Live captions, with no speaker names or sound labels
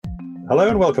Hello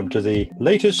and welcome to the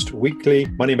latest weekly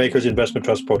Moneymakers Investment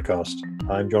Trust podcast.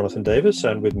 I'm Jonathan Davis,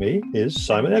 and with me is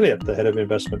Simon Elliott, the Head of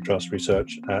Investment Trust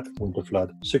Research at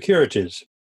Winterflood Securities.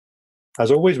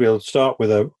 As always, we'll start with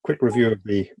a quick review of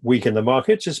the week in the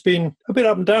markets. It's been a bit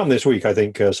up and down this week, I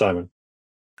think, Simon.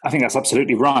 I think that's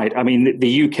absolutely right. I mean,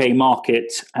 the UK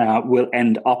market will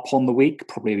end up on the week,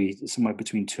 probably somewhere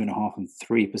between 2.5% and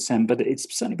 3%, but it's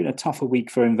certainly been a tougher week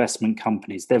for investment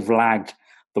companies. They've lagged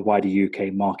the wider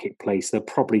UK marketplace. They'll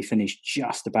probably finish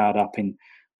just about up in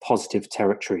positive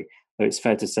territory, though it's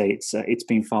fair to say it's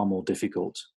been far more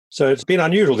difficult. So it's been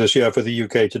unusual this year for the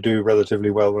UK to do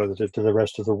relatively well relative to the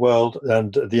rest of the world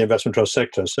and the investment trust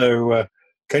sector. So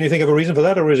can you think of a reason for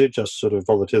that, or is it just sort of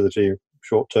volatility,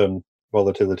 short-term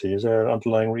volatility? Is there an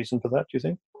underlying reason for that, do you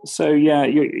think? So, yeah,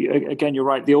 you're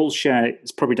right. The all share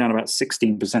is probably down about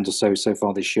 16% or so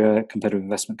far this year, compared to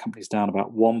investment companies down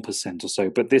about 1% or so.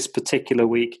 But this particular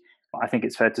week, I think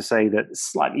it's fair to say that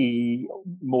slightly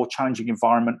more challenging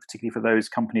environment, particularly for those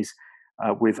companies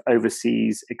with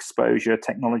overseas exposure.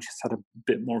 Technology has had a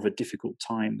bit more of a difficult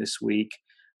time this week.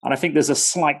 And I think there's a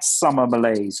slight summer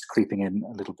malaise creeping in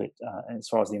a little bit as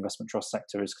far as the investment trust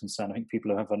sector is concerned. I think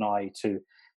people have an eye to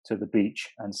the beach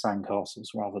and sandcastles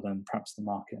rather than perhaps the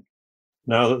market.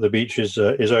 Now that the beach is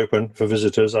open for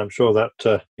visitors, I'm sure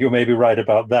that you may be right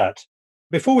about that.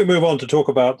 Before we move on to talk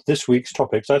about this week's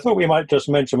topics, I thought we might just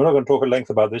mention, we're not going to talk at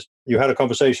length about this. You had a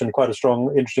conversation, quite a strong,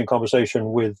 interesting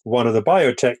conversation with one of the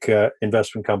biotech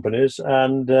investment companies.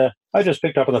 And I just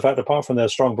picked up on the fact, apart from their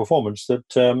strong performance,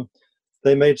 that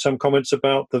they made some comments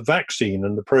about the vaccine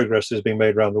and the progress that's being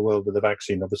made around the world with the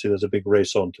vaccine. Obviously, there's a big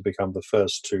race on to become the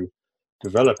first to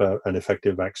develop an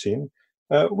effective vaccine.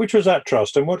 Which was that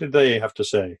trust, and what did they have to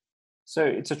say? So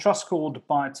it's a trust called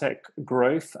Biotech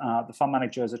Growth. The fund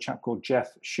manager is a chap called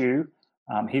Jeff Hsu.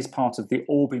 He's part of the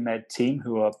OrbiMed team,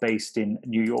 who are based in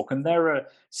New York, and they're a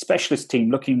specialist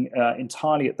team looking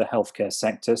entirely at the healthcare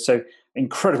sector, so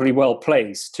incredibly well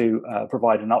placed to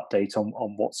provide an update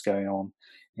on what's going on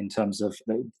in terms of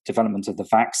the development of the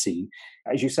vaccine.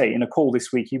 As you say, in a call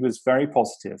this week, he was very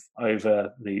positive over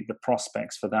the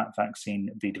prospects for that vaccine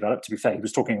being developed. To be fair, he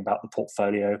was talking about the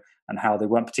portfolio and how they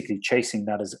weren't particularly chasing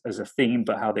that as a theme,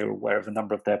 but how they were aware of a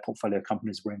number of their portfolio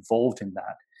companies were involved in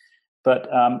that. But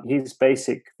his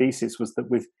basic thesis was that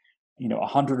with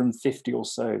 150 or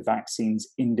so vaccines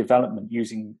in development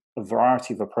using a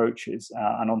variety of approaches,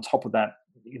 and on top of that,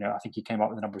 I think he came up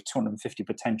with a number of 250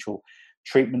 potential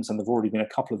treatments, and there have already been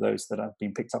a couple of those that have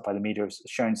been picked up by the media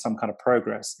showing some kind of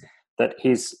progress, that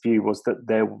his view was that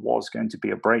there was going to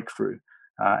be a breakthrough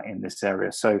in this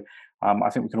area. So I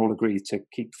think we can all agree to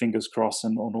keep fingers crossed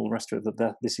and on all the rest of it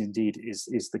that this indeed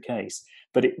is the case.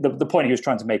 But the point he was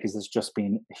trying to make is there's just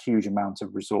been a huge amount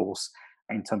of resource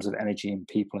in terms of energy and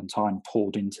people and time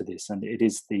poured into this, and it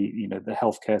is the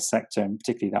healthcare sector, and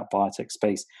particularly that biotech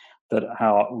space, that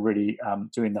are really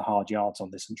doing the hard yards on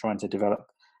this and trying to develop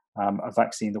a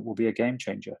vaccine that will be a game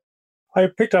changer. I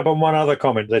picked up on one other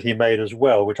comment that he made as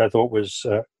well, which I thought was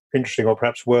interesting, or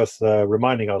perhaps worth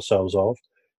reminding ourselves of.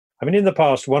 I mean, in the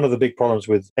past, one of the big problems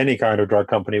with any kind of drug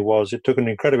company was it took an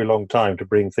incredibly long time to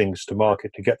bring things to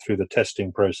market, to get through the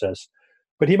testing process.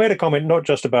 But he made a comment not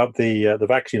just about the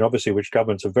vaccine, obviously, which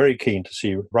governments are very keen to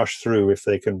see rush through if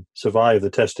they can survive the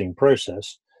testing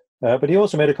process. But he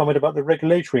also made a comment about the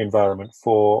regulatory environment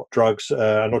for drugs.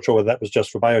 I'm not sure whether that was just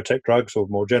for biotech drugs or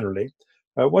more generally.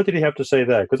 What did he have to say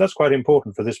there? Because that's quite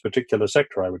important for this particular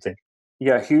sector, I would think.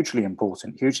 Yeah, hugely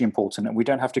important. And we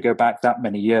don't have to go back that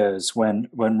many years when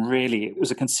really it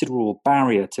was a considerable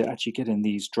barrier to actually getting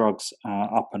these drugs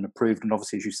up and approved. And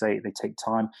obviously, as you say, they take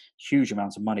time. Huge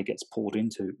amounts of money gets poured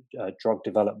into drug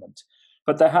development.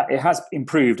 But it has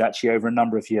improved actually over a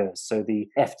number of years. So the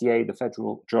FDA, the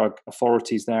federal drug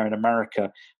authorities there in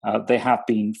America, they have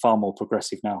been far more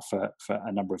progressive now for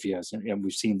a number of years. And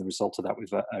we've seen the result of that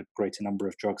with a greater number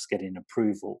of drugs getting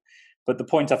approval. But the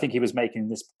point I think he was making in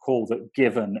this call, that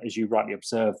given, as you rightly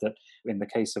observed, that in the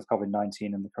case of COVID-19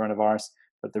 and the coronavirus,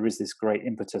 that there is this great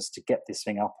impetus to get this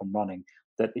thing up and running,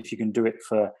 that if you can do it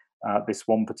for this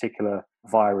one particular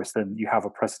virus, then you have a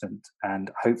precedent,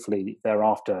 and hopefully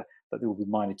thereafter that they will be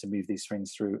minded to move these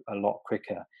things through a lot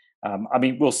quicker. I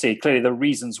mean, we'll see. Clearly, the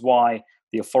reasons why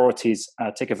the authorities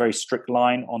take a very strict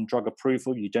line on drug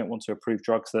approval. You don't want to approve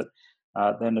drugs that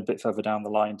then a bit further down the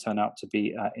line turn out to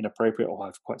be inappropriate or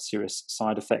have quite serious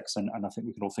side effects. And I think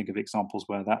we can all think of examples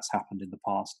where that's happened in the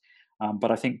past.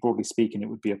 But I think broadly speaking, it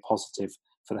would be a positive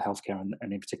for the healthcare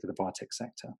and in particular the biotech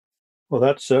sector. Well,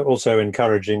 that's also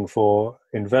encouraging for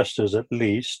investors at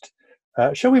least.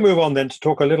 Shall we move on then to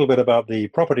talk a little bit about the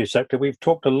property sector? We've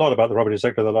talked a lot about the property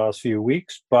sector the last few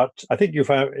weeks, but I think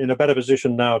you're in a better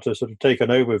position now to sort of take an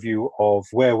overview of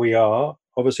where we are.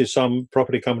 Obviously, some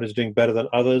property companies are doing better than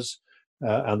others,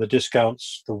 and the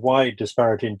discounts, the wide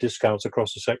disparity in discounts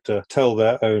across the sector tell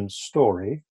their own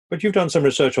story. But you've done some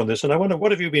research on this, and I wonder,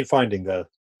 what have you been finding there?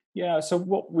 Yeah, so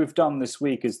what we've done this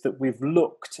week is that we've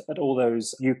looked at all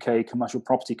those UK commercial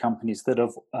property companies that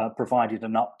have provided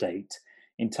an update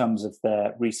in terms of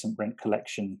their recent rent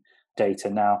collection data.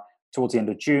 Now, towards the end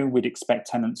of June, we'd expect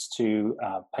tenants to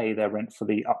pay their rent for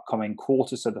the upcoming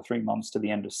quarter, so the 3 months to the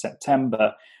end of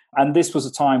September. And this was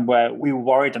a time where we were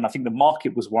worried, and I think the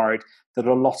market was worried, that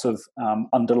a lot of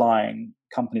underlying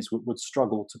companies would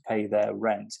struggle to pay their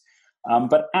rent.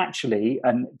 But actually,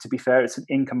 and to be fair, it's an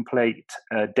incomplete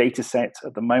data set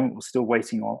at the moment. We're still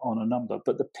waiting on a number,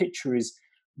 but the picture is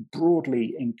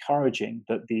broadly encouraging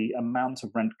that the amount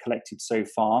of rent collected so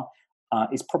far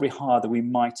is probably higher than we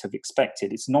might have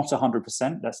expected. It's not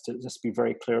 100%, let's just be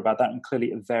very clear about that, and clearly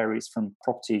it varies from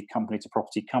property company to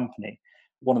property company.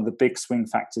 One of the big swing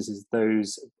factors is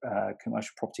those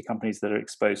commercial property companies that are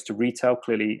exposed to retail.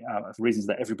 Clearly, for reasons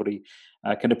that everybody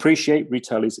can appreciate,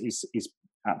 retail is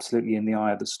absolutely in the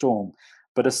eye of the storm.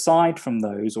 But aside from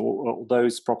those, or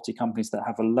those property companies that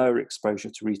have a lower exposure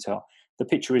to retail, the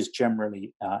picture is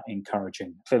generally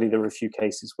encouraging. Clearly, there are a few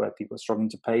cases where people are struggling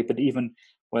to pay, but even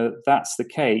where that's the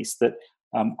case, that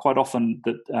quite often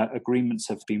that agreements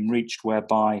have been reached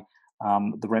whereby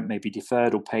the rent may be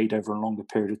deferred or paid over a longer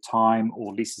period of time,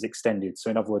 or leases extended.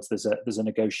 So, in other words, there's a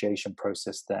negotiation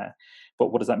process there.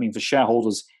 But what does that mean for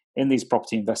shareholders in these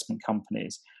property investment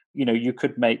companies? You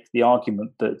could make the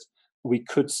argument that we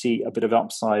could see a bit of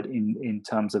upside in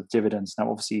terms of dividends.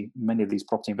 Now, obviously, many of these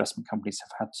property investment companies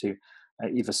have had to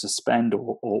either suspend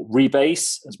or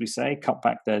rebase, as we say, cut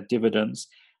back their dividends.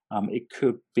 It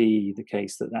could be the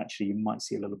case that actually you might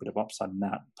see a little bit of upside in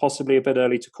that. Possibly a bit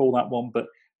early to call that one, but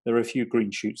there are a few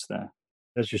green shoots there.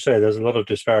 As you say, there's a lot of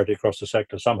disparity across the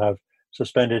sector. Some have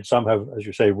suspended, some have, as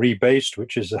you say, rebased,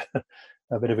 which is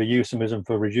a bit of a euphemism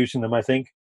for reducing them, I think.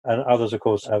 And others, of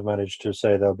course, have managed to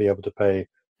say they'll be able to pay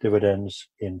dividends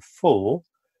in full.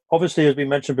 Obviously, as we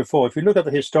mentioned before, if you look at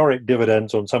the historic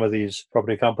dividends on some of these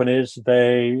property companies,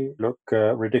 they look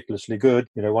ridiculously good,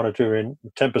 one or two in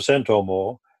 10% or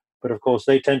more. But of course,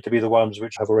 they tend to be the ones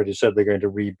which have already said they're going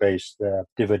to rebase their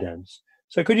dividends.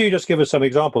 So could you just give us some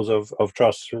examples of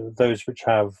trusts, those which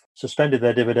have suspended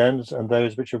their dividends and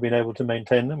those which have been able to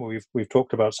maintain them? We've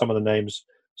talked about some of the names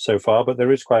so far, but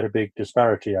there is quite a big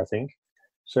disparity, I think.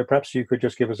 So perhaps you could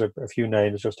just give us a few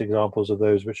names, just examples of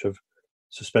those which have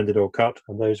suspended or cut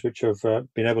and those which have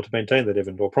been able to maintain their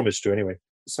dividend, or promised to anyway.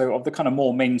 So of the kind of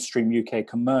more mainstream UK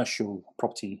commercial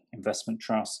property investment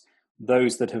trusts,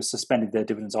 those that have suspended their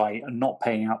dividends, i.e. are not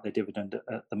paying out their dividend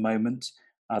at the moment,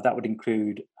 that would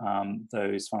include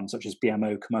those funds such as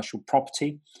BMO Commercial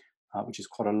Property, which is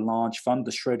quite a large fund,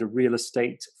 the Schroeder Real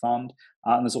Estate Fund,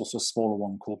 and there's also a smaller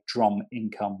one called Drum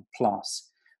Income Plus.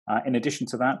 In addition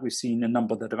to that, we've seen a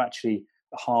number that have actually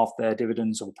halved their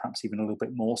dividends, or perhaps even a little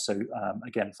bit more. So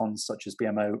again, funds such as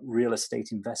BMO Real Estate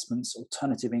Investments,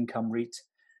 Alternative Income REIT,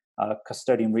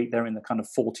 Custodian REIT, they're in the kind of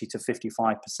 40 to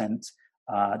 55%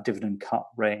 dividend cut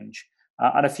range.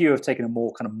 And a few have taken a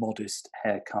more kind of modest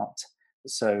haircut.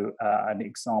 So an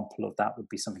example of that would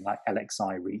be something like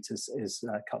LXI REIT has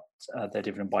cut their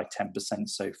dividend by 10%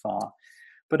 so far.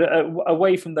 But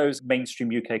away from those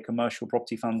mainstream UK commercial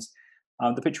property funds,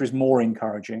 the picture is more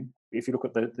encouraging. If you look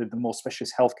at the more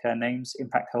specialist healthcare names,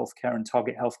 Impact Healthcare and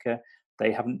Target Healthcare,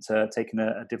 they haven't taken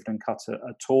a dividend cut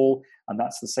at all. And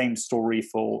that's the same story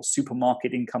for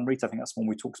Supermarket Income REIT. I think that's one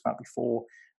we talked about before.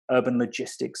 Urban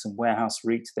Logistics and Warehouse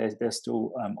REIT, they're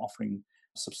still offering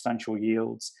substantial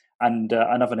yields. And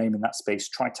another name in that space,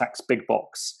 Tritax Big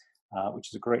Box, which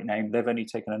is a great name. They've only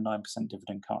taken a 9%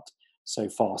 dividend cut so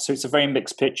far. So it's a very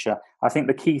mixed picture. I think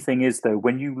the key thing is, though,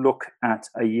 when you look at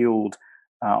a yield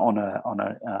on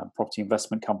a property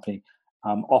investment company,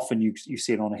 often you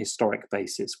see it on a historic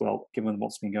basis. Well, given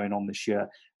what's been going on this year,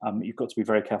 you've got to be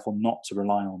very careful not to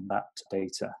rely on that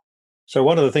data. So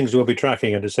one of the things we'll be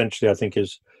tracking, and essentially I think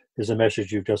is a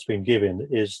message you've just been given,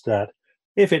 is that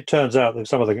if it turns out that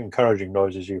some of the encouraging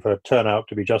noises you've heard turn out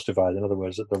to be justified, in other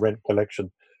words, that the rent collection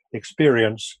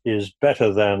experience is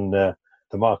better than the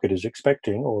market is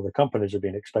expecting or the companies have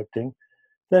been expecting,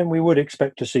 then we would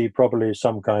expect to see probably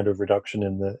some kind of reduction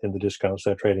in the discounts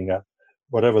they're trading at,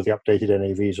 whatever the updated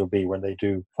NAVs will be when they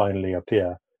do finally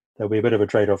appear. There'll be a bit of a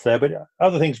trade-off there, but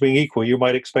other things being equal, you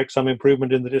might expect some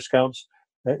improvement in the discounts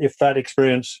if that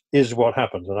experience is what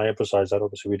happens. And I emphasize that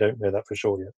obviously we don't know that for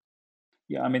sure yet.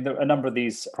 Yeah, I mean, a number of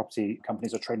these property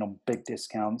companies are trading on big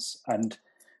discounts, and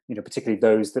particularly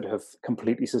those that have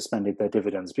completely suspended their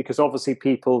dividends, because obviously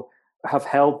people have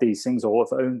held these things or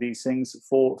have owned these things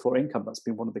for income. That's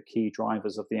been one of the key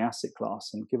drivers of the asset class.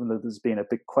 And given that there's been a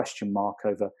big question mark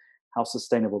over how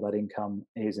sustainable that income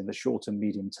is in the short and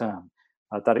medium term,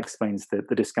 that explains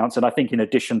the discounts. And I think in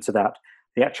addition to that,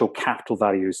 the actual capital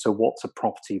values, so what's a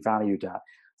property valued at,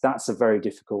 that's a very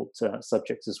difficult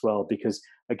subject as well, because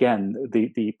again,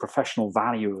 the professional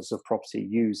valuers of property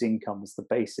use income as the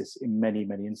basis in many,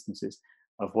 many instances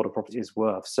of what a property is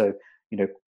worth. So,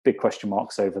 big question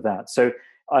marks over that. So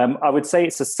I would say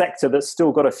it's a sector that's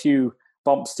still got a few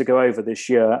bumps to go over this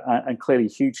year, and clearly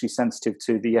hugely sensitive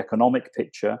to the economic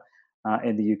picture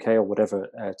in the UK or whatever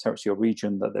territory or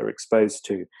region that they're exposed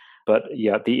to. But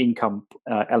yeah, the income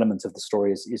element of the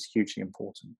story is hugely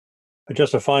important.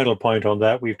 Just a final point on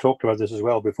that. We've talked about this as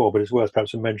well before, but it's worth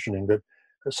perhaps mentioning that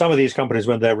some of these companies,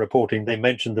 when they're reporting, they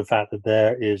mention the fact that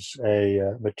there is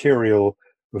a material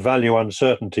value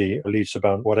uncertainty, at least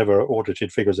about whatever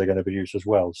audited figures they're going to produce as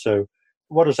well. So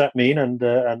what does that mean, and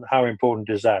how important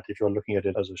is that if you're looking at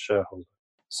it as a shareholder?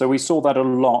 So we saw that a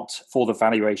lot for the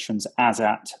valuations as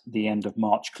at the end of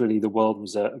March. Clearly, the world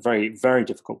was a very, very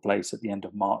difficult place at the end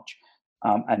of March.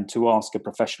 And to ask a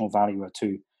professional valuer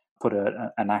to put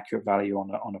an accurate value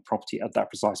on a property at that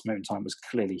precise moment in time was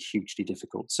clearly hugely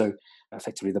difficult. So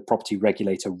effectively, the property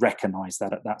regulator recognized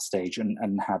that at that stage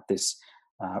and had this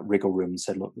wriggle room and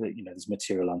said, look, there's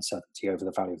material uncertainty over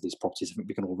the value of these properties. I think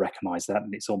we can all recognize that,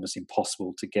 and it's almost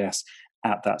impossible to guess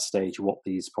at that stage what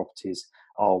these properties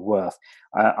are worth.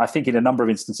 I think in a number of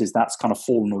instances that's kind of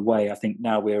fallen away. I think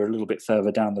now we're a little bit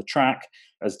further down the track.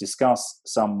 As discussed,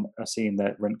 some are seeing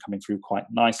their rent coming through quite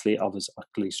nicely, others are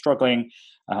clearly struggling.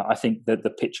 I think that the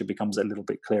picture becomes a little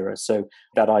bit clearer. So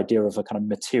that idea of a kind of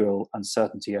material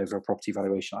uncertainty over a property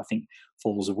valuation, I think,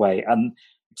 falls away. And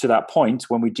to that point,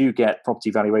 when we do get property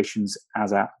valuations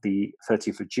as at the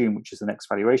 30th of June, which is the next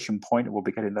valuation point, and we'll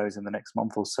be getting those in the next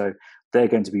month or so, they're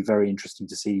going to be very interesting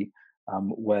to see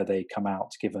where they come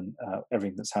out, given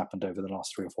everything that's happened over the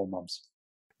last 3 or 4 months.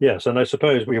 Yes, and I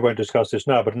suppose we won't discuss this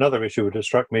now, but another issue that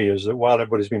struck me is that while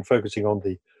everybody's been focusing on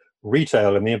the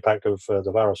retail and the impact of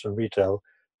the virus on retail,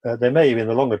 there may, in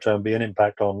the longer term, be an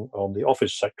impact on the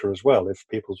office sector as well, if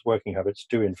people's working habits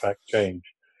do in fact change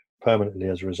permanently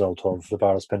as a result of the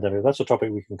virus pandemic. That's a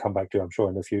topic we can come back to, I'm sure,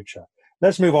 in the future.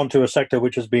 Let's move on to a sector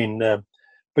which has been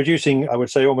producing, I would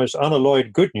say, almost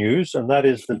unalloyed good news, and that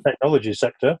is the technology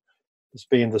sector. It's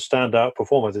been the standout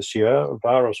performer this year,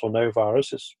 virus or no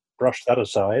virus. It's brushed that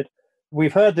aside.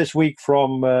 We've heard this week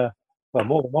from more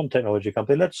than one technology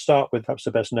company. Let's start with perhaps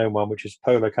the best known one, which is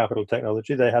Polar Capital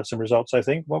Technology. They had some results, I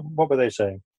think. What were they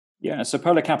saying? Yeah, so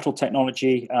Polar Capital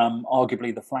Technology,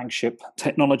 arguably the flagship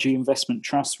technology investment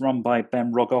trust run by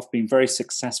Ben Rogoff, been very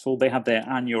successful. They had their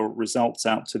annual results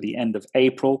out to the end of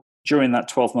April. During that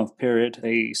 12-month period,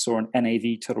 they saw an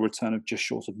NAV total return of just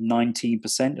short of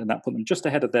 19%, and that put them just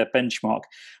ahead of their benchmark.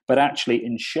 But actually,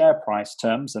 in share price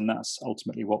terms, and that's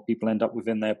ultimately what people end up with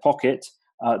in their pocket,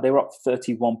 they were up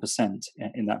 31%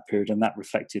 in that period, and that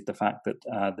reflected the fact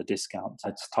that the discount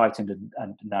had tightened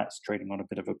and now it's trading on a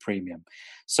bit of a premium.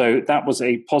 So that was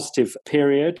a positive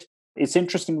period. It's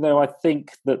interesting, though, I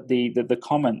think that the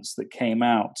comments that came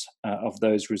out of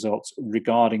those results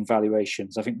regarding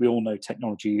valuations, I think we all know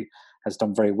technology has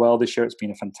done very well this year. It's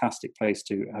been a fantastic place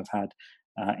to have had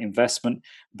investment.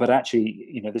 But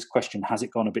actually, this question, has it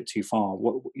gone a bit too far?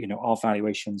 Are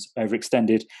valuations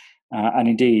overextended? And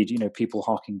indeed, people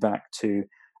harking back to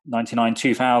 99,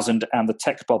 2000 and the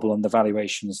tech bubble and the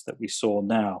valuations that we saw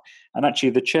now. And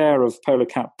actually the chair of Polar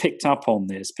Cap picked up on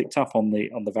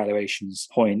the valuations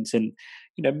point and,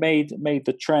 made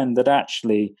the trend that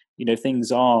actually, things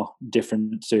are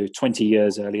different to 20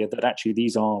 years earlier, that actually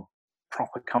these are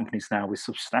proper companies now with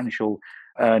substantial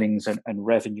earnings and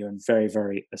revenue and very,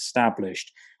 very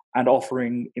established and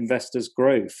offering investors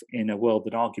growth in a world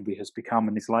that arguably has become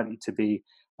and is likely to be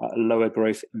a lower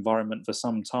growth environment for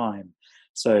some time.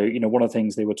 So, one of the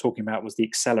things they were talking about was the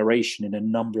acceleration in a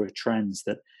number of trends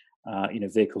that,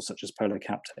 vehicles such as Polar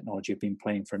Cap Technology have been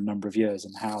playing for a number of years,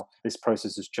 and how this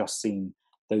process has just seen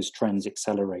those trends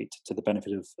accelerate to the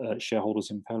benefit of shareholders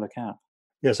in Polar Cap.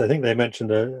 Yes, I think they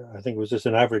mentioned, I think it was just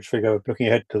an average figure looking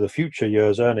ahead to the future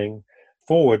year's earning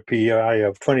forward PEI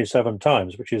of 27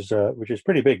 times, which is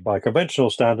pretty big by conventional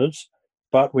standards.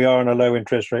 But we are in a low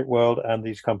interest rate world, and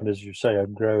these companies, as you say, are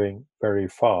growing very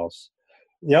fast.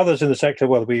 The others in the sector,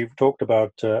 well, we've talked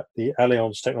about the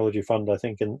Allianz Technology Fund, I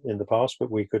think, in the past,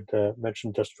 but we could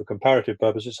mention just for comparative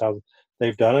purposes how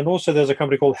they've done. And also there's a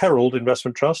company called Herald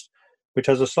Investment Trust, which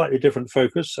has a slightly different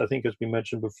focus, I think, has been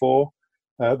mentioned before.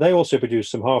 They also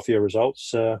produced some half-year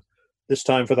results, this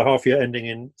time for the half-year ending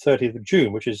in 30th of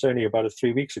June, which is only about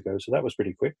 3 weeks ago, so that was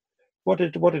pretty quick. What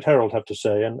did Herald have to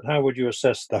say, and how would you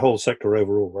assess the whole sector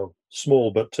overall? Well,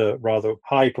 small but rather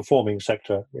high-performing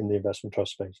sector in the investment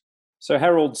trust space. So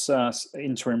Herald's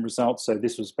interim results, so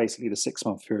this was basically the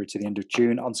 6-month period to the end of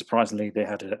June. Unsurprisingly, they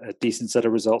had a decent set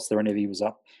of results. Their NAV was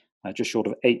up just short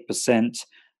of 8%.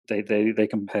 They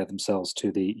compare themselves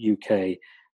to the UK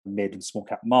mid and small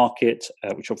cap market,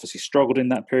 which obviously struggled in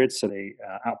that period. So they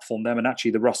outperformed them. And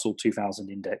actually the Russell 2000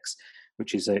 index,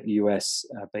 which is a US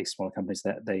based smaller companies,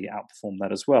 that they outperformed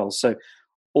that as well. So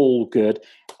all good.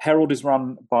 Herald is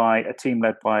run by a team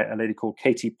led by a lady called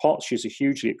Katie Potts. She's a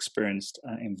hugely experienced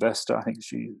investor. I think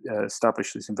she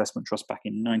established this investment trust back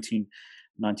in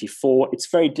 1994. It's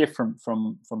very different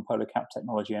from Polar Cap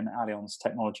Technology and Allianz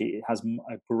Technology. It has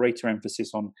a greater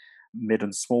emphasis on mid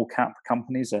and small cap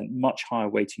companies and much higher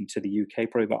weighting to the UK,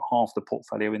 probably about half the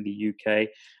portfolio in the UK,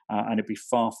 and it'd be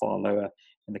far, far lower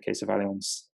in the case of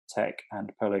Allianz Tech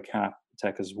and Polar Cap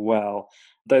Tech as well.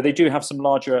 Though they do have some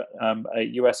larger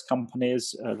US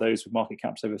companies, those with market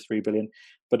caps over 3 billion.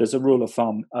 But as a rule of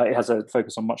thumb, it has a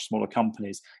focus on much smaller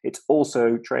companies. It's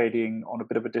also trading on a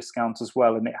bit of a discount as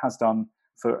well, and it has done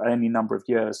for any number of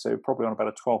years, so probably on about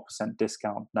a 12%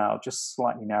 discount now, just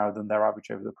slightly narrower than their average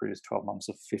over the previous 12 months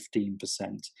of 15%.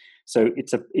 So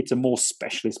it's a more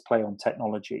specialist play on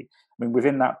technology. I mean,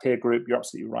 within that peer group, you're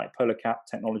absolutely right. Polar Cap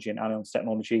Technology and Allianz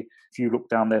Technology, if you look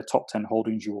down their top 10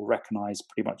 holdings, you will recognize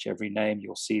pretty much every name.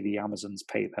 You'll see the Amazons,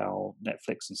 PayPal,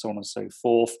 Netflix, and so on and so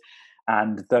forth.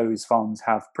 And those funds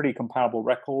have pretty comparable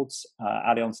records.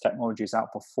 Allianz Technology has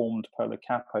outperformed Polar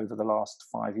Cap over the last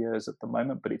 5 years at the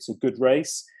moment, but it's a good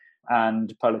race.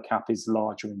 And Polar Cap is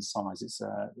larger in size. It's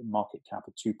a market cap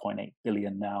of 2.8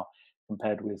 billion now,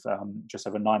 compared with just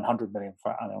over 900 million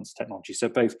for Allianz Technology. So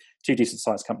both two decent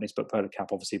sized companies, but Polar Cap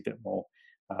obviously a bit more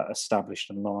established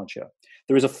and larger.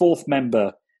 There is a fourth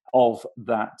member of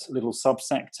that little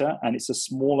subsector, and it's a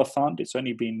smaller fund. It's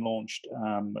only been launched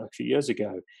a few years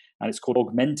ago, and it's called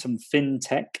Augmentum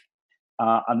FinTech,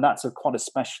 and that's quite a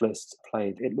specialist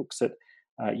play. It looks at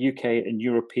UK and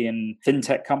European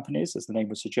fintech companies, as the name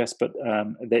would suggest, but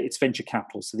it's venture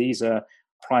capital. So these are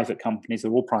private companies.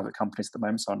 They're all private companies at the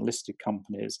moment, so unlisted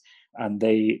companies, and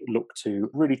they look to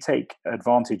really take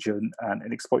advantage and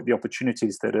exploit the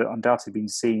opportunities that are undoubtedly being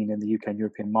seen in the UK and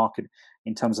European market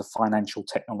in terms of financial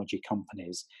technology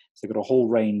companies. So they've got a whole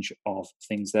range of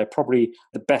things. They're probably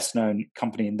the best known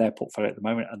company in their portfolio at the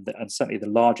moment, and certainly the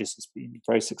largest that's been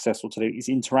very successful today is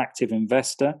Interactive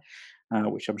Investor,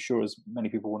 which I'm sure, as many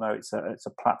people will know, it's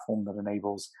a platform that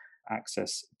enables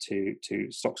access to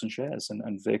stocks and shares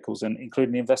and vehicles, and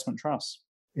including the investment trusts.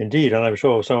 Indeed, and I'm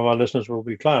sure some of our listeners will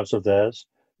be clients of theirs.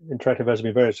 Interactive has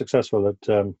been very successful at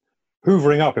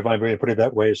hoovering up, if I may put it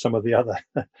that way, some of the other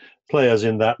players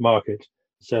in that market.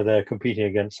 So they're competing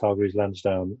against Hargreaves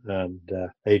Lansdown and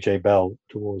AJ Bell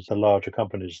towards the larger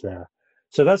companies there.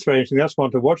 So that's very interesting. That's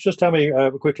one to watch. Just tell me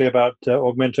quickly about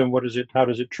Augmentum. What is it? How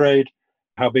does it trade?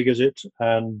 How big is it?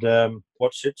 And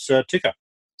what's its ticker?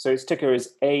 So its ticker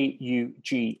is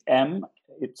AUGM.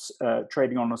 It's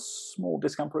trading on a small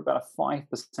discount, for about a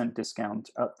 5%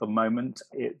 discount at the moment.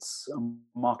 It's a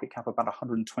market cap of about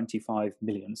 125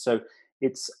 million. So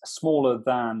it's smaller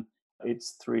than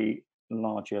its three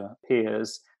larger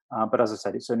peers. But as I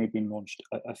said, it's only been launched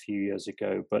a few years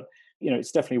ago. But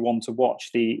it's definitely one to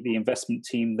watch. The investment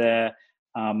team there,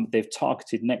 they've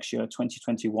targeted next year,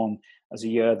 2021, as a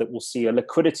year that will see a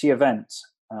liquidity event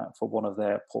for one of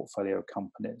their portfolio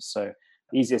companies. So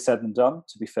easier said than done,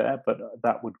 to be fair, but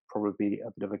that would probably be a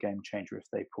bit of a game changer if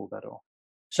they pull that off.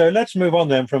 So let's move on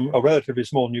then from a relatively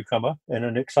small newcomer in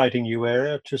an exciting new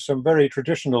area to some very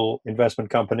traditional investment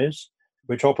companies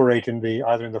which operate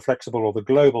either in the flexible or the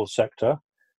global sector.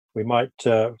 We might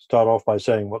start off by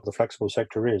saying what the flexible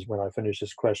sector is when I finish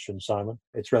this question, Simon.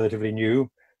 It's relatively new,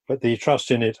 but the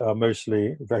trusts in it are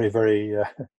mostly very, very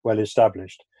well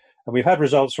established. And we've had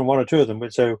results from one or two of them,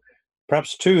 so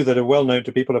perhaps two that are well known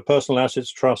to people are Personal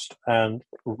Assets Trust and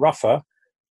Ruffer,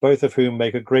 both of whom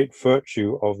make a great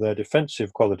virtue of their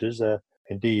defensive qualities.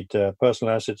 Indeed,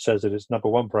 Personal Assets says that its number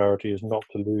one priority is not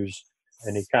to lose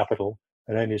any capital,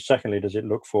 and only secondly does it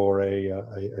look for a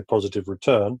positive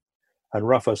return. And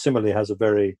Ruffer similarly has a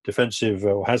very defensive,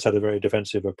 or has had a very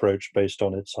defensive approach based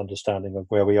on its understanding of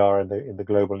where we are in the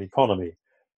global economy.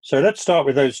 So let's start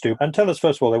with those two. And tell us,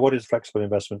 first of all, what is flexible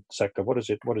investment sector? What does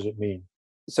it mean?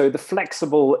 So the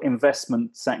flexible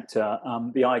investment sector,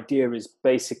 the idea is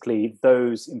basically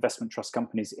those investment trust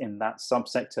companies in that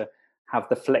subsector have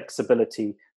the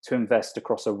flexibility to invest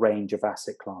across a range of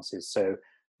asset classes. So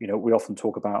we often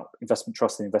talk about investment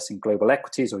trusts that invest in global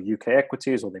equities or UK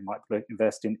equities, or they might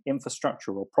invest in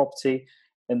infrastructure or property.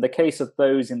 In the case of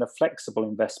those in the flexible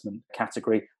investment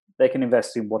category, they can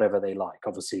invest in whatever they like,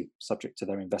 obviously subject to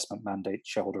their investment mandate,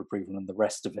 shareholder approval, and the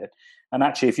rest of it. And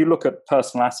actually, if you look at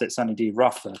personal assets and indeed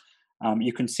Ruffer,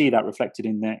 you can see that reflected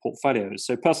in their portfolios.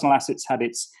 So personal assets had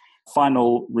its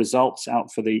final results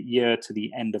out for the year to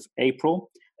the end of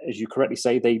April. As you correctly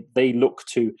say, they look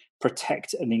to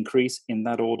protect an increase in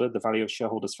that order, the value of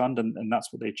shareholders' fund, and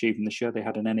that's what they achieved in this year. They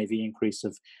had an NAV increase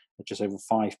of just over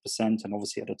 5%, and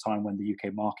obviously at a time when the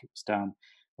UK market was down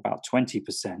about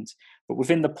 20%. But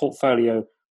within the portfolio,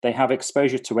 they have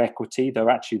exposure to equity, though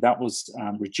actually that was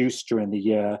reduced during the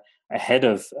year ahead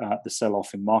of the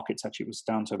sell-off in markets. Actually, it was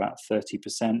down to about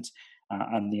 30%.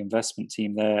 And the investment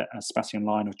team there, Sebastian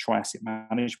Line of Troy Asset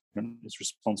Management, is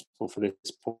responsible for this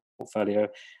portfolio.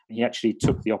 He actually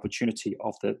took the opportunity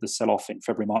of the sell-off in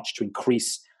February, March to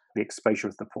increase the exposure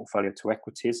of the portfolio to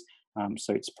equities.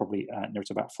 So it's probably near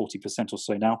to about 40% or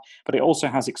so now. But it also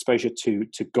has exposure to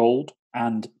gold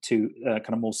and to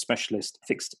kind of more specialist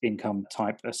fixed income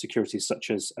type securities, such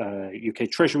as UK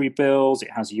Treasury bills.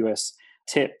 It has US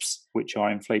TIPS, which are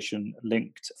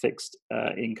inflation-linked fixed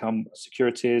income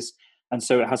securities. And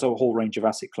so it has a whole range of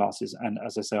asset classes. And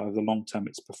as I say, over the long term,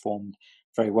 it's performed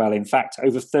very well. In fact,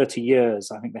 over 30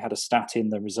 years, I think they had a stat in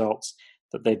the results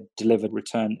that they delivered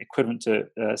return equivalent to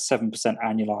 7%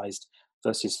 annualized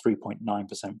versus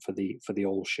 3.9% for the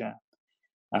all share.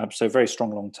 So very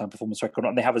strong long-term performance record.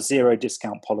 And they have a zero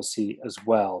discount policy as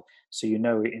well. So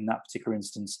in that particular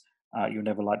instance, you're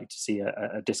never likely to see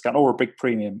a discount or a big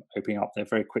premium opening up. They're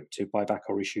very quick to buy back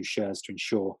or issue shares to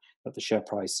ensure that the share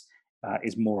price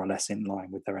is more or less in line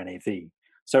with their NAV.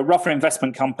 So Ruffer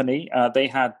Investment Company, they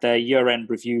had their year-end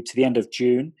review to the end of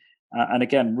June. And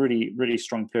again, really, really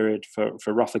strong period for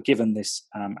Ruffer, given this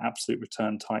absolute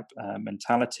return type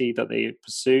mentality that they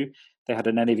pursue. They had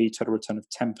an NAV total return of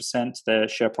 10%. Their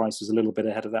share price was a little bit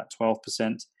ahead of that,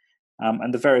 12%.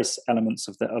 And the various elements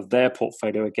of their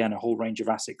portfolio, again, a whole range of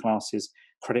asset classes.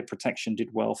 Credit protection did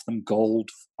well for them. Gold,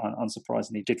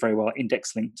 unsurprisingly, did very well.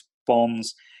 Index-linked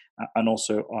bonds, and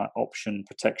also option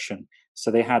protection. So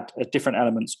they had different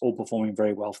elements all performing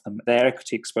very well for them. Their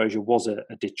equity exposure was a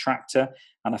detractor,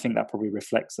 and I think that probably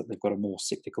reflects that they've got a more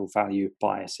cyclical value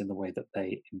bias in the way that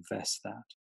they invest that.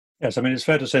 Yes, I mean, it's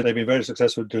fair to say they've been very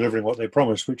successful delivering what they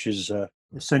promised, which is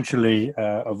essentially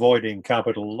avoiding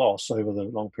capital loss over the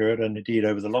long period, and indeed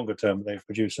over the longer term, they've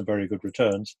produced some very good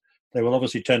returns. They will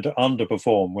obviously tend to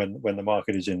underperform when the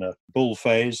market is in a bull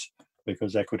phase,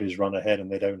 because equities run ahead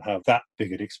and they don't have that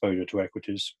big an exposure to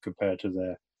equities compared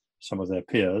to some of their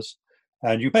peers.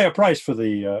 And you pay a price for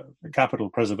the capital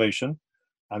preservation.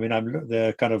 I mean,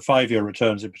 their kind of 5-year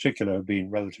returns in particular have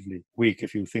been relatively weak.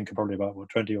 If you think probably about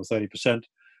 20 or 30%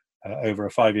 over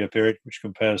a 5-year period, which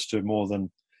compares to more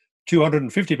than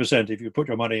 250% if you put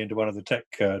your money into one of the tech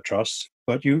trusts.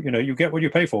 But you get what you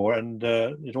pay for, and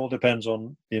it all depends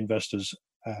on the investors'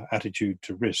 attitude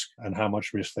to risk and how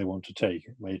much risk they want to take.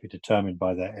 It may be determined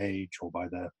by their age or by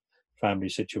their family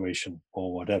situation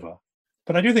or whatever.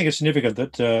 But I do think it's significant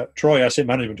that Troy Asset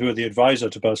Management, who are the advisor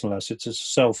to personal assets, is a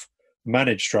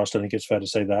self-managed trust. I think it's fair to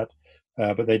say that.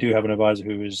 But they do have an advisor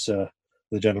who is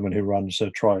the gentleman who runs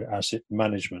Troy Asset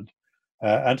Management.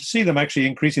 And to see them actually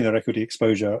increasing their equity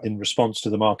exposure in response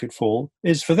to the market fall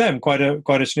is for them quite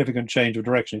a significant change of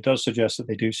direction. It does suggest that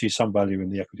they do see some value in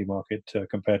the equity market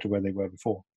compared to where they were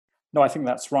before. No, I think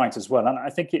that's right as well. And I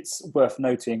think it's worth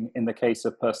noting in the case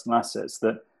of personal assets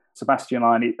that Sebastian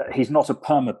Line, he's not a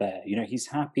perma bear. He's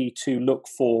happy to look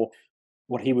for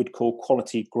what he would call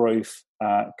quality growth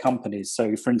companies.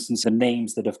 So, for instance, the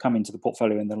names that have come into the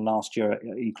portfolio in the last year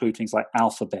include things like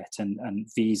Alphabet and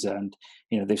Visa, and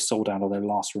they've sold out all their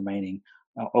last remaining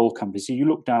oil companies. So you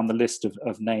look down the list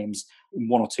of names,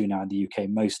 one or two now in the UK,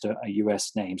 most are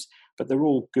US names, but they're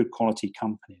all good quality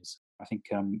companies. I think,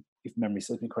 if memory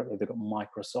serves me correctly, they've got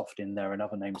Microsoft in there and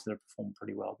other names that have performed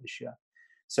pretty well this year.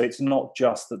 So it's not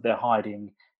just that they're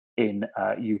hiding in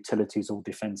utilities or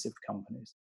defensive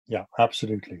companies. Yeah,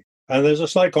 absolutely. And there's a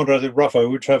slight contrast with Ruffer,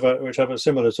 which have a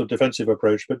similar sort of defensive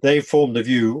approach, but they formed the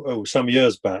view some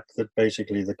years back that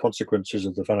basically the consequences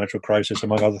of the financial crisis,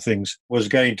 among other things, was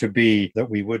going to be that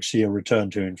we would see a return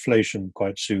to inflation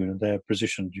quite soon, and they're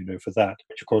positioned, for that,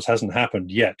 which of course hasn't happened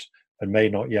yet and may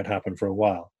not yet happen for a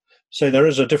while. So there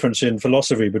is a difference in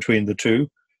philosophy between the two,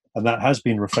 and that has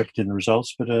been reflected in the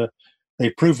results, but they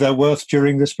proved their worth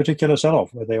during this particular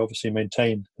sell-off, where they obviously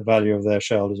maintained the value of their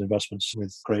shareholders' investments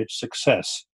with great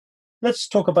success. Let's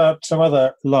talk about some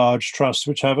other large trusts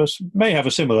which may have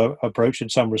a similar approach in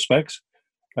some respects.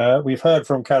 We've heard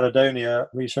from Caledonia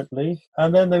recently,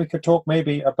 and then we could talk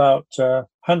maybe about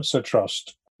Hansa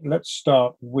Trust. Let's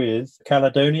start with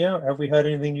Caledonia. Have we heard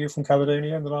anything new from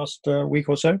Caledonia in the last week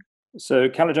or so? So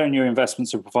Caledonia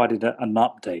Investments have provided an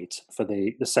update for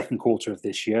the second quarter of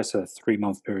this year, so a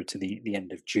 3-month period to the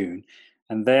end of June.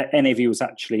 And their NAV was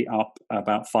actually up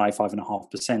about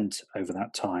 5.5% over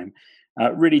that time,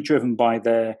 really driven by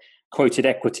their quoted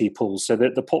equity pools. So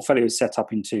the portfolio is set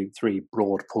up into 3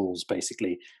 broad pools,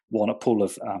 basically. One, a pool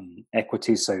of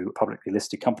equities, so publicly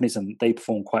listed companies, and they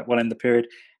perform quite well in the period.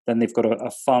 Then they've got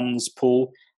a funds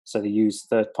pool. So they use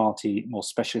third-party, more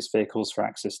specialist vehicles for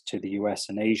access to the US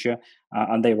and Asia,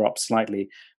 and they were up slightly.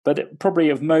 But probably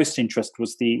of most interest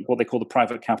was what they call the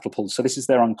private capital pool. So this is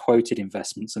their unquoted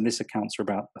investments, and this accounts for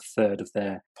about a third of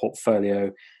their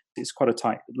portfolio. It's quite a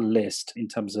tight list in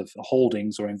terms of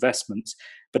holdings or investments,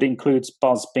 but it includes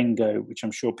Buzz Bingo, which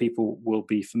I'm sure people will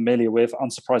be familiar with.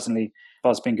 Unsurprisingly,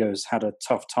 Buzz Bingo has had a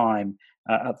tough time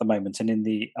at the moment, and in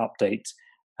the update,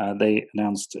 they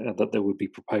announced that there would be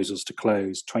proposals to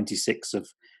close 26 of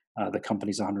the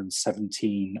company's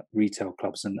 117 retail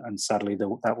clubs, and sadly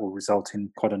that will result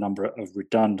in quite a number of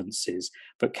redundancies.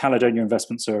 But Caledonia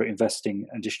Investments are investing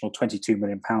an additional £22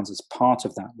 million as part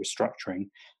of that restructuring.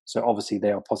 So obviously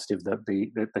they are positive that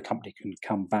the company can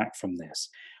come back from this.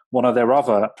 One of their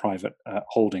other private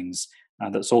holdings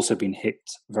that's also been hit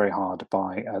very hard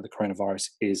by the coronavirus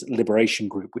is Liberation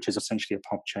Group, which is essentially a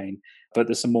pub chain. But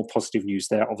there's some more positive news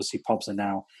there. Obviously, pubs are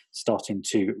now starting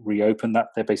to reopen. That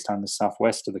they're based down in the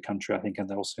southwest of the country, I think, and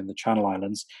they're also in the Channel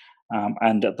Islands.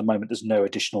 And at the moment, there's no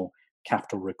additional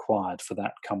capital required for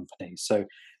that company. So,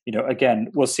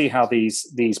 again, we'll see how these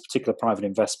particular private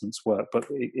investments work. But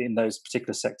in those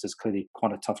particular sectors, clearly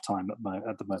quite a tough time at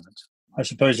the moment. I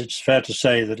suppose it's fair to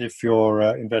say that if you're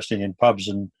investing in pubs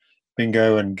and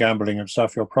bingo and gambling and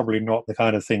stuff, you're probably not the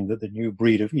kind of thing that the new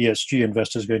breed of ESG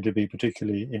investors are going to be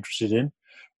particularly interested in.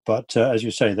 But as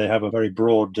you say, they have a very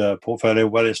broad portfolio,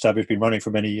 well established, been running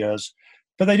for many years.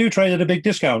 But they do trade at a big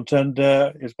discount. And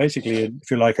it's basically,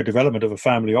 if you like, a development of a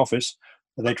family office.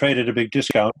 They trade at a big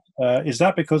discount. Is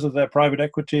that because of their private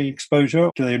equity exposure?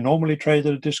 Do they normally trade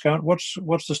at a discount?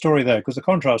 What's the story there? Because the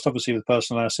contrast, obviously, with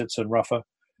personal assets and Ruffer,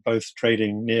 both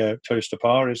trading near close to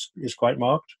par, is quite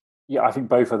marked. Yeah, I think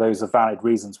both of those are valid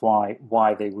reasons why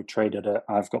they would trade at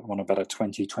I've got them on about a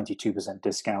 22%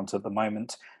 discount at the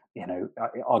moment.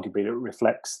 Arguably it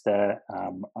reflects their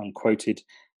unquoted,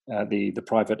 the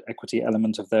private equity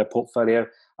element of their portfolio.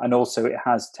 And also it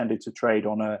has tended to trade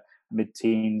on a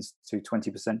mid-teens to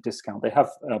 20% discount. They have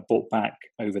bought back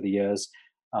over the years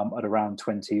at around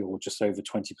 20 or just over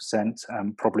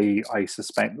 20%. Probably, I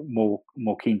suspect, more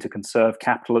keen to conserve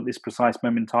capital at this precise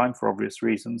moment in time for obvious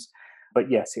reasons. But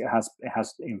yes, it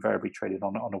has invariably traded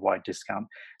on a wide discount.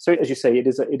 So as you say, it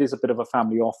is a bit of a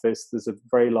family office. There's a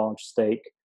very large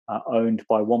stake owned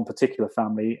by one particular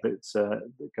family that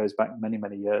goes back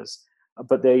many years.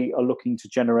 But they are looking to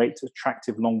generate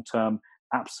attractive long-term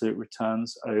absolute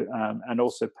returns and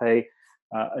also pay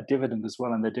a dividend as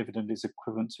well. And their dividend is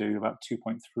equivalent to about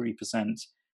 2.3%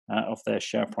 of their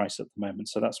share price at the moment.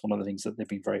 So that's one of the things that they've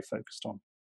been very focused on.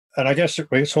 And I guess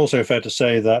it's also fair to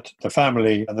say that the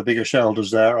family and the bigger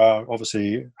shareholders there are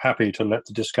obviously happy to let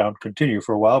the discount continue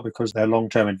for a while because they're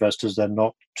long-term investors. They're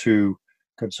not too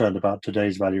concerned about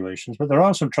today's valuations. But there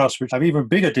are some trusts which have even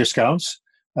bigger discounts.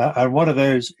 And one of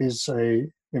those is a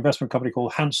investment company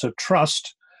called Hansa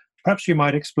Trust. Perhaps you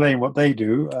might explain what they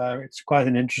do. It's quite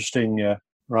an interesting,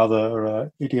 rather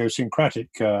idiosyncratic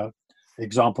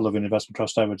example of an investment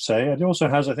trust, I would say. And it also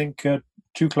has, I think,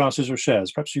 2 classes of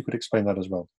shares. Perhaps you could explain that as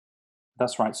well.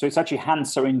 That's right. So it's actually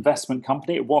Hansa Investment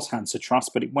Company. It was Hansa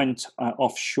Trust, but it went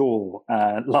offshore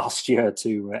last year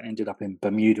ended up in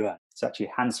Bermuda. It's actually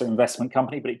Hansa Investment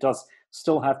Company, but it does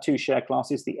still have 2 share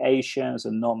classes. The A shares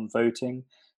are non-voting,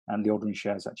 and the ordinary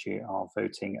shares actually are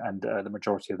voting, and the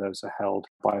majority of those are held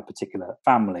by a particular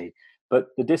family. But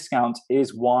the discount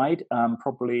is wide,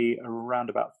 probably around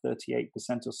about 38%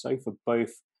 or so for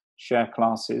both share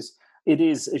classes. It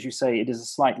is, as you say, it is a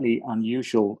slightly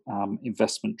unusual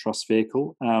investment trust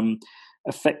vehicle.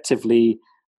 Effectively,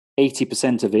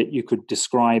 80% of it you could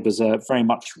describe as very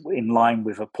much in line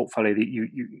with a portfolio that you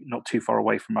not too far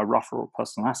away from a Ruffer or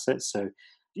personal assets. So,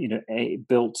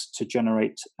 built to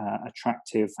generate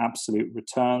attractive absolute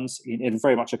returns in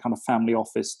very much a kind of family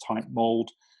office type mold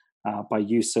by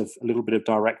use of a little bit of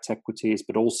direct equities,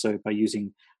 but also by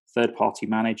using third-party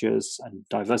managers and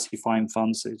diversifying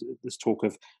funds. So there's talk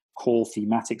of core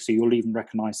thematic, so you'll even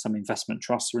recognize some investment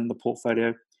trusts are in the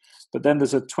portfolio. But then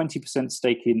there's a 20%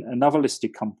 stake in another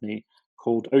listed company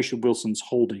called Ocean Wilson's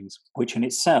Holdings, which in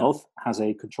itself has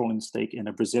a controlling stake in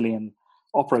a Brazilian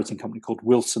operating company called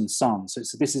Wilson Sons.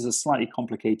 So this is a slightly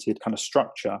complicated kind of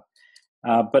structure.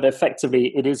 But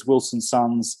effectively, it is Wilson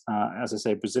Sons, as I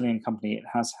say, a Brazilian company. It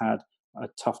has had a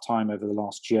tough time over the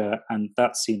last year, and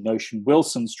that's seen Ocean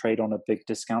Wilson's trade on a big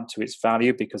discount to its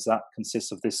value because that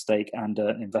consists of this stake and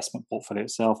an investment portfolio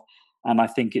itself. And I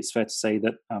think it's fair to say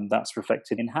that that's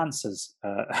reflected in Hansa's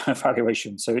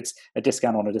valuation. So it's a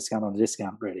discount on a discount on a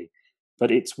discount, really. But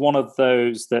it's one of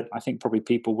those that I think probably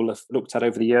people will have looked at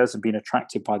over the years and been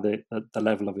attracted by the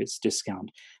level of its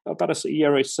discount. About a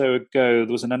year or so ago,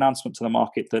 there was an announcement to the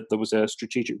market that there was a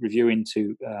strategic review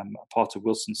into a part of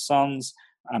Wilson Sons.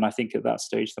 And I think at that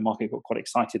stage, the market got quite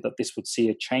excited that this would see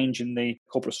a change in the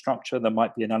corporate structure. There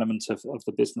might be an element of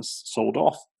the business sold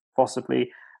off,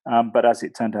 possibly. But as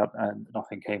it turned out,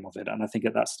 nothing came of it. And I think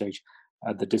at that stage,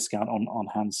 the discount on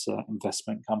Hansa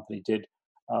Investment Company did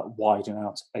widen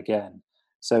out again.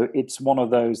 So it's one of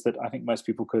those that I think most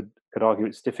people could argue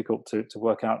it's difficult to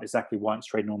work out exactly why it's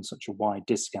trading on such a wide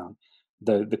discount.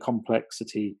 The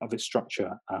complexity of its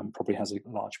structure probably has a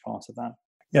large part of that.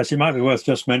 Yes, it might be worth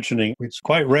just mentioning, it's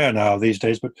quite rare now these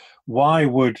days, but why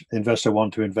would an investor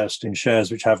want to invest in shares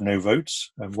which have no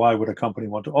votes? And why would a company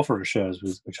want to offer shares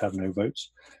which have no votes?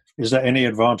 Is there any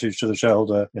advantage to the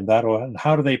shareholder in that, or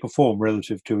how do they perform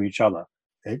relative to each other?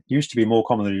 It used to be more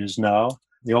common than it is now.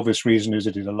 The obvious reason is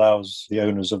that it allows the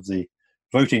owners of the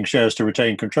voting shares to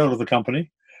retain control of the company.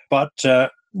 But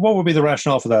what would be the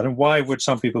rationale for that? And why would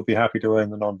some people be happy to own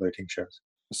the non-voting shares?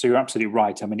 So you're absolutely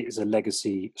right. I mean, it is a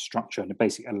legacy structure, and it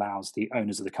basically allows the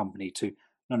owners of the company to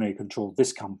not only control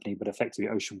this company, but effectively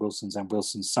Ocean Wilson's and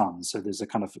Wilson Sons. So there's a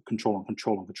kind of control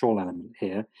element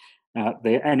here.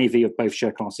 The NAV of both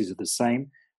share classes are the same.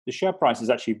 The share price is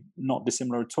actually not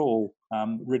dissimilar at all.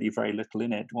 Really very little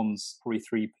in it. One's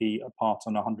 43p apart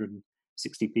on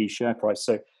 160p share price.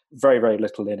 So very, very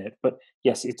little in it. But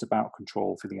yes, it's about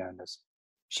control for the owners.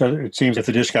 So it seems if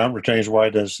the discount retains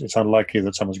wide, it's unlikely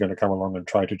that someone's going to come along and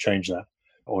try to change that,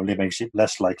 or it makes it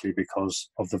less likely because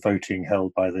of the voting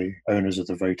held by the owners of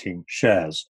the voting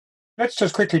shares. Let's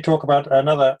just quickly talk about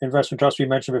another investment trust we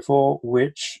mentioned before,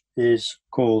 which is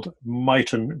called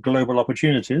Miton Global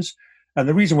Opportunities. And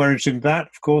the reason we're interested in that,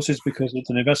 of course, is because it's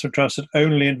an investment trust that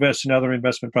only invests in other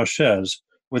investment trust shares,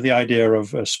 with the idea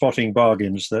of spotting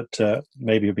bargains that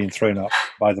maybe have been thrown up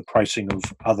by the pricing of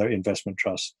other investment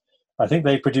trusts. I think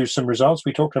they produced some results.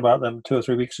 We talked about them 2 or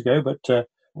 3 weeks ago, but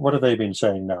what have they been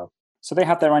saying now? So they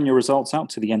had their annual results out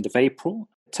to the end of April.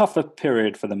 Tougher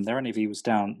period for them. Their NAV was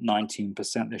down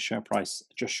 19%, their share price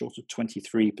just short of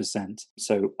 23%.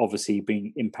 So obviously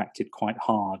being impacted quite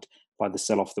hard by the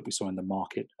sell-off that we saw in the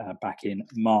market back in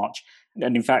March.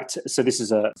 And in fact, so this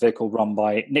is a vehicle run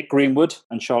by Nick Greenwood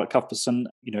and Charlotte Cuthbertson,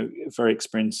 a very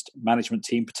experienced management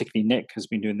team. Particularly Nick has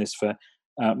been doing this for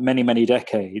many, many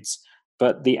decades.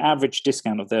 But the average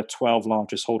discount of their 12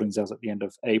 largest holdings as at the end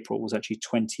of April was actually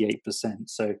 28%.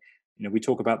 So, we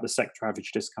talk about the sector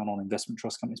average discount on investment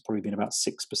trust companies probably been about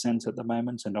 6% at the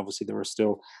moment. And obviously there are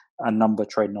still a number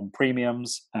trading on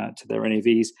premiums to their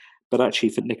NAVs. But actually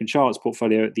for Nick and Charlotte's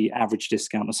portfolio, the average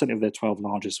discount, certainly of their 12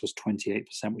 largest, was 28%,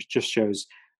 which just shows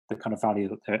the kind of value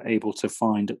that they're able to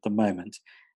find at the moment.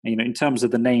 In terms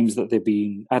of the names that they've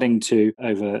been adding to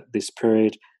over this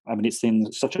period, I mean, it's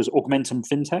things such as Augmentum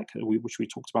Fintech, which we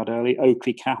talked about earlier,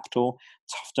 Oakley Capital,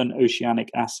 Tufton Oceanic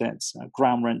Assets,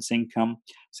 Ground Rents Income.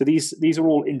 So these are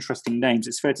all interesting names.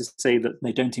 It's fair to say that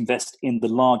they don't invest in the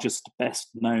largest,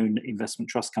 best-known investment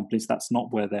trust companies. That's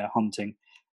not where they're hunting.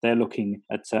 They're looking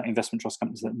at investment trust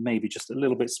companies that may be just a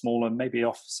little bit smaller, maybe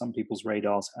off some people's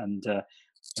radars, and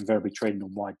invariably trading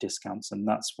on wide discounts. And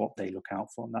that's what they look out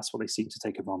for, and that's what they seek to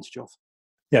take advantage of.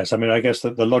 Yes, I mean, I guess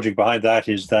that the logic behind that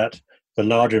is that the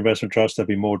larger investment trusts, there'll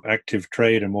be more active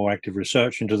trade and more active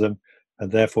research into them,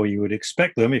 and therefore you would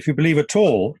expect them, if you believe at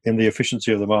all in the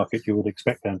efficiency of the market, you would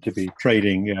expect them to be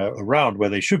trading around where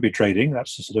they should be trading.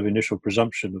 That's the sort of initial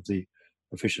presumption of the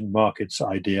efficient markets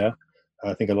idea.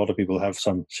 I think a lot of people have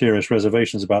some serious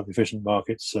reservations about the efficient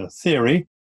markets theory,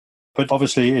 but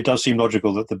obviously it does seem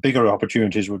logical that the bigger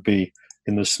opportunities would be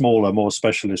in the smaller, more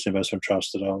specialist investment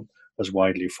trusts that aren't as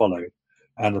widely followed.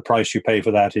 And the price you pay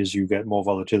for that is you get more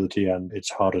volatility and it's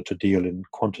harder to deal in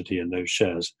quantity in those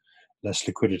shares, less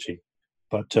liquidity.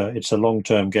 But it's a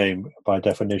long-term game by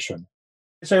definition.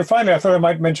 So finally, I thought I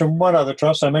might mention one other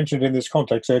trust. I mentioned in this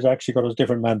context, so it's actually got a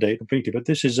different mandate completely, but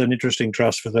this is an interesting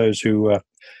trust for those who are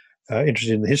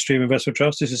interested in the history of investment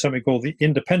trusts. This is something called the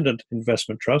Independent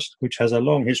Investment Trust, which has a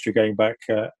long history going back,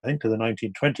 I think, to the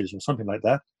 1920s or something like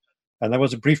that. And there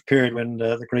was a brief period when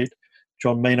the great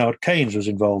John Maynard Keynes was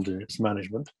involved in its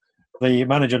management. The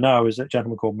manager now is a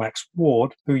gentleman called Max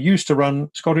Ward, who used to run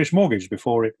Scottish Mortgage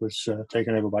before it was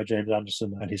taken over by James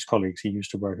Anderson and his colleagues. He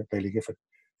used to work at Baillie Gifford.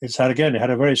 It had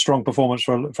a very strong performance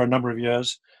for a number of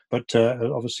years, but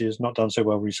obviously has not done so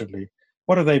well recently.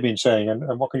 What have they been saying,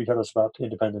 and what can you tell us about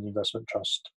Independent Investment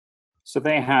Trust? So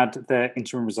they had their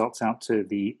interim results out to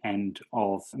the end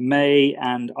of May,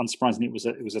 and unsurprisingly,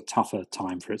 it was a tougher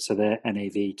time for it. So their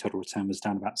NAV total return was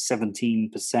down about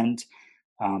 17%.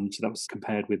 So that was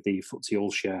compared with the FTSE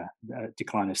All-Share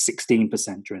decline of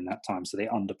 16% during that time. So they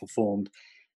underperformed.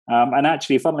 And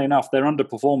actually, funnily enough, their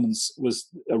underperformance was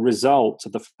a result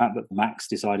of the fact that Max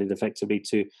decided effectively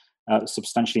to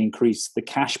substantially increase the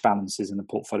cash balances in the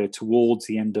portfolio towards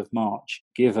the end of March,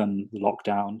 given the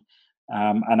lockdown.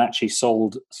 And actually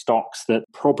sold stocks that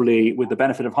probably, with the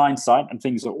benefit of hindsight, and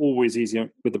things are always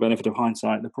easier with the benefit of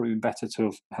hindsight, they're probably better to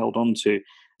have held on to.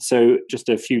 So just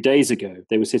a few days ago,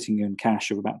 they were sitting in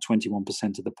cash of about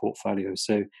 21% of the portfolio.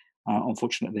 So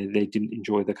unfortunately, they didn't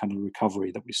enjoy the kind of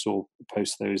recovery that we saw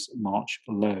post those March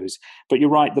lows. But you're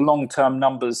right, the long-term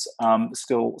numbers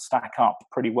still stack up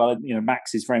pretty well.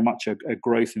 Max is very much a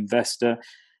growth investor.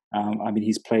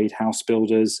 He's played house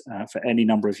builders for any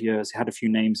number of years. He had a few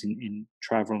names in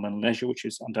travel and leisure, which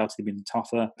has undoubtedly been a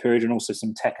tougher period, and also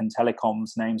some tech and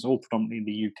telecoms names, all predominantly in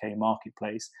the UK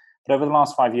marketplace. But over the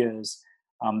last 5 years,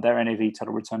 their NAV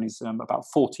total return is about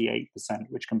 48%,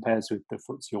 which compares with the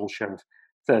FTSE All-Share of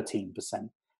 13%.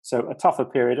 So a tougher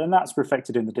period, and that's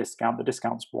reflected in the discount. The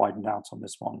discount's widened out on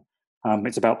this one.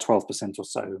 It's about 12% or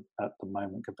so at the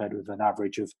moment, compared with an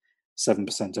average of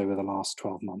 7% over the last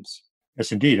 12 months.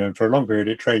 Yes, indeed. And for a long period,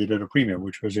 it traded at a premium,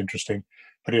 which was interesting.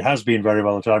 But it has been very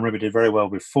volatile. I remember it did very well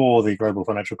before the global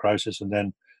financial crisis and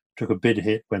then took a big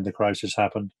hit when the crisis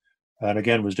happened. And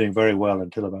again, was doing very well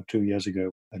until about 2 years ago.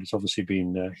 And it's obviously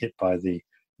been hit by the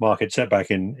market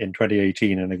setback in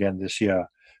 2018 and again this year.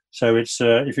 So it's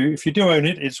if you do own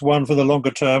it, it's one for the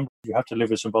longer term. You have to live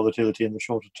with some volatility in the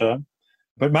shorter term.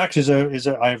 But Max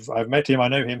I've met him, I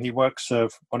know him. He works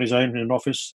on his own in an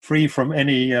office, free from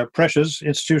any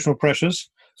institutional pressures.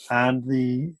 And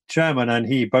the chairman and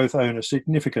he both own a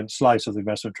significant slice of the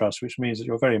investment trust, which means that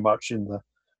you're very much in the,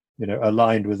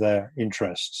 aligned with their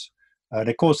interests. And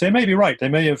of course, they may be right. They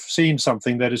may have seen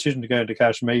something. Their decision to go into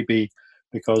cash may be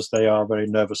because they are very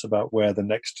nervous about where the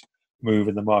next move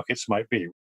in the markets might be.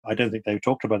 I don't think they've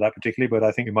talked about that particularly, but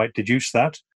I think we might deduce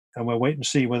that. And we'll wait and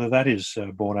see whether that is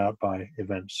borne out by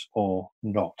events or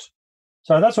not.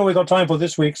 So that's all we've got time for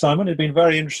this week, Simon. It's been a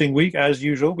very interesting week, as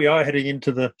usual. We are heading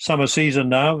into the summer season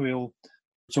now.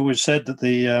 It's always said that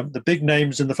the big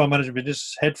names in the fund management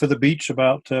business head for the beach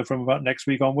from about next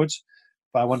week onwards.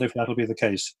 But I wonder if that'll be the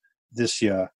case this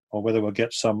year, or whether we'll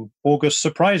get some August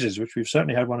surprises, which we've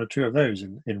certainly had one or two of those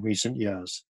in recent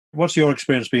years. What's your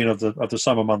experience been of the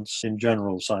summer months in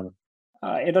general, Simon?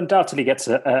 It undoubtedly gets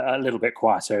a little bit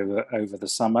quiet over the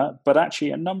summer, but actually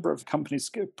a number of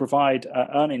companies provide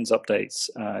earnings updates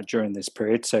during this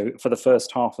period, so for the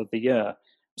first half of the year.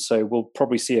 So we'll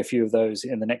probably see a few of those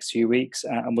in the next few weeks,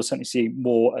 and we'll certainly see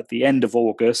more at the end of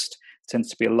August. It tends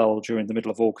to be a lull during the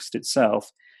middle of August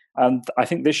itself. And I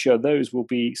think this year those will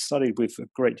be studied with a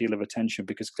great deal of attention,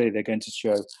 because clearly they're going to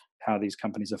show how these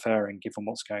companies are faring given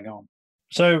what's going on.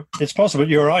 So it's possible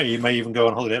you or I may even go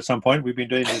on holiday at some point. We've been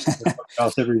doing this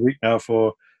podcast every week now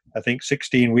for, I think,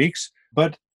 16 weeks.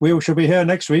 But we shall be here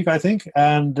next week, I think,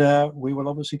 and we will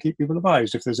obviously keep people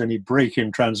advised if there's any break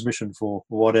in transmission for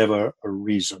whatever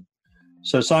reason.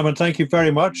 So, Simon, thank you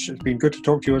very much. It's been good to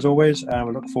talk to you as always, and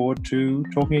we look forward to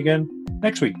talking again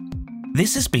next week.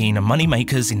 This has been a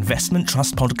Moneymakers Investment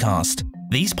Trust podcast.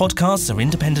 These podcasts are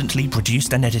independently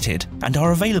produced and edited and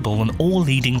are available on all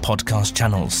leading podcast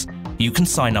channels. You can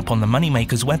sign up on the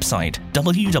Moneymakers website,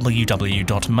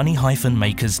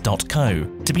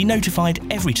 www.money-makers.co, to be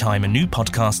notified every time a new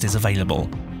podcast is available.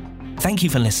 Thank you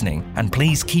for listening, and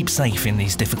please keep safe in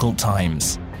these difficult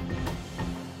times.